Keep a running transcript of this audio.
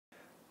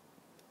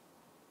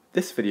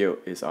This video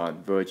is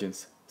on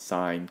vergence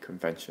sign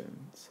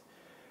conventions.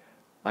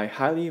 I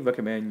highly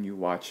recommend you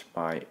watch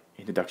my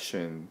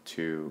introduction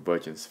to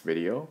vergence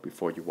video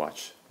before you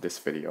watch this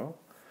video.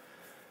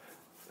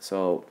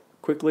 So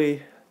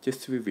quickly,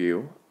 just to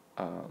review,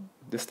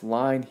 this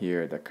line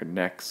here that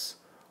connects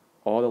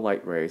all the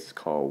light rays is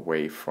called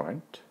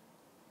wavefront,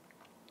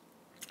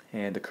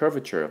 and the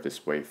curvature of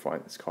this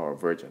wavefront is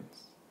called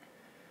vergence.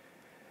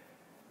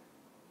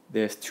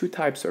 There's two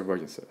types of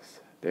vergences.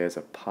 There's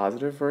a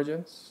positive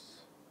vergence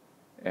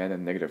and a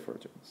negative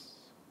vergence.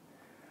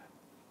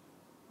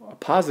 A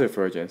positive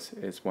vergence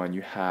is when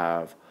you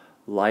have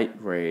light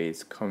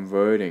rays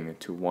converting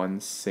to one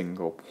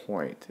single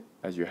point,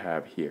 as you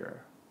have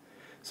here.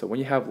 So when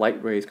you have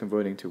light rays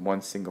converting to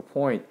one single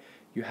point,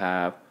 you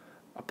have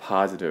a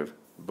positive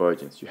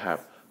vergence. You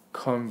have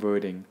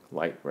converting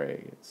light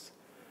rays.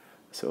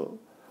 So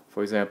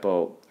for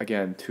example,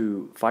 again,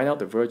 to find out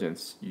the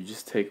vergence, you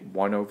just take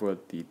 1 over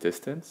the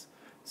distance.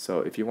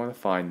 So if you want to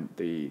find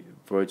the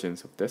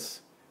vergence of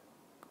this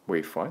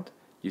wavefront,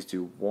 you just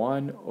do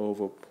 1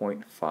 over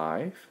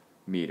 0.5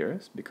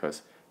 meters,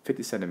 because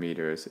 50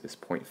 centimeters is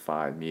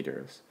 0.5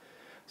 meters.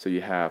 So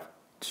you have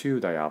 2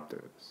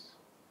 diopters.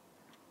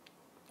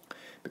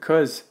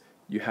 Because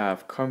you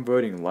have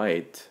converting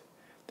light,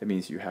 that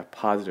means you have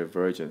positive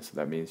vergence. So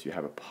that means you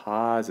have a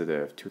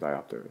positive 2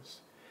 diopters,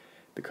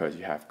 because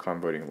you have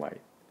converting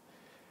light.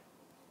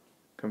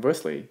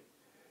 Conversely,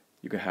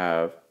 you can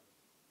have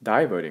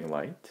diverting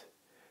light.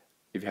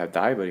 If you have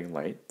diverting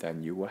light,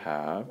 then you will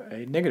have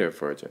a negative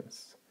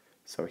vergence.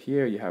 So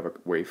here you have a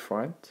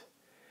wavefront,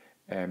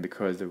 and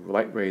because the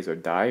light rays are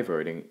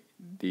diverting,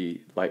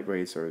 the light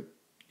rays are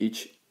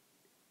each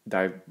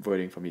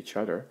diverting from each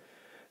other,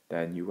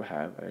 then you will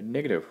have a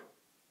negative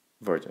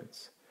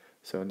vergence.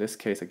 So in this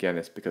case, again,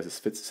 it's because it's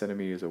 50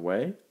 centimeters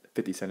away,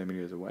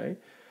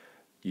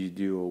 you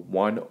do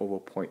 1 over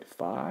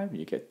 0.5,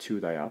 you get 2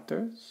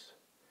 diopters.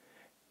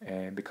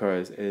 And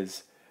because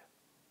it's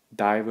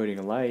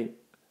diverting light,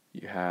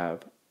 you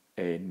have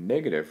a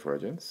negative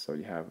vergence, so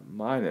you have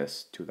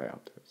minus 2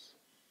 diopters.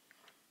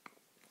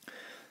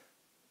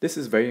 This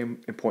is very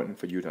important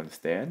for you to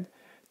understand,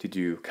 to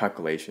do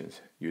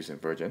calculations using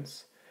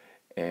vergence,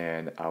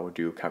 and I will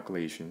do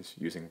calculations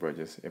using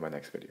vergence in my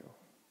next video.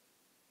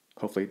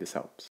 Hopefully this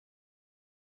helps.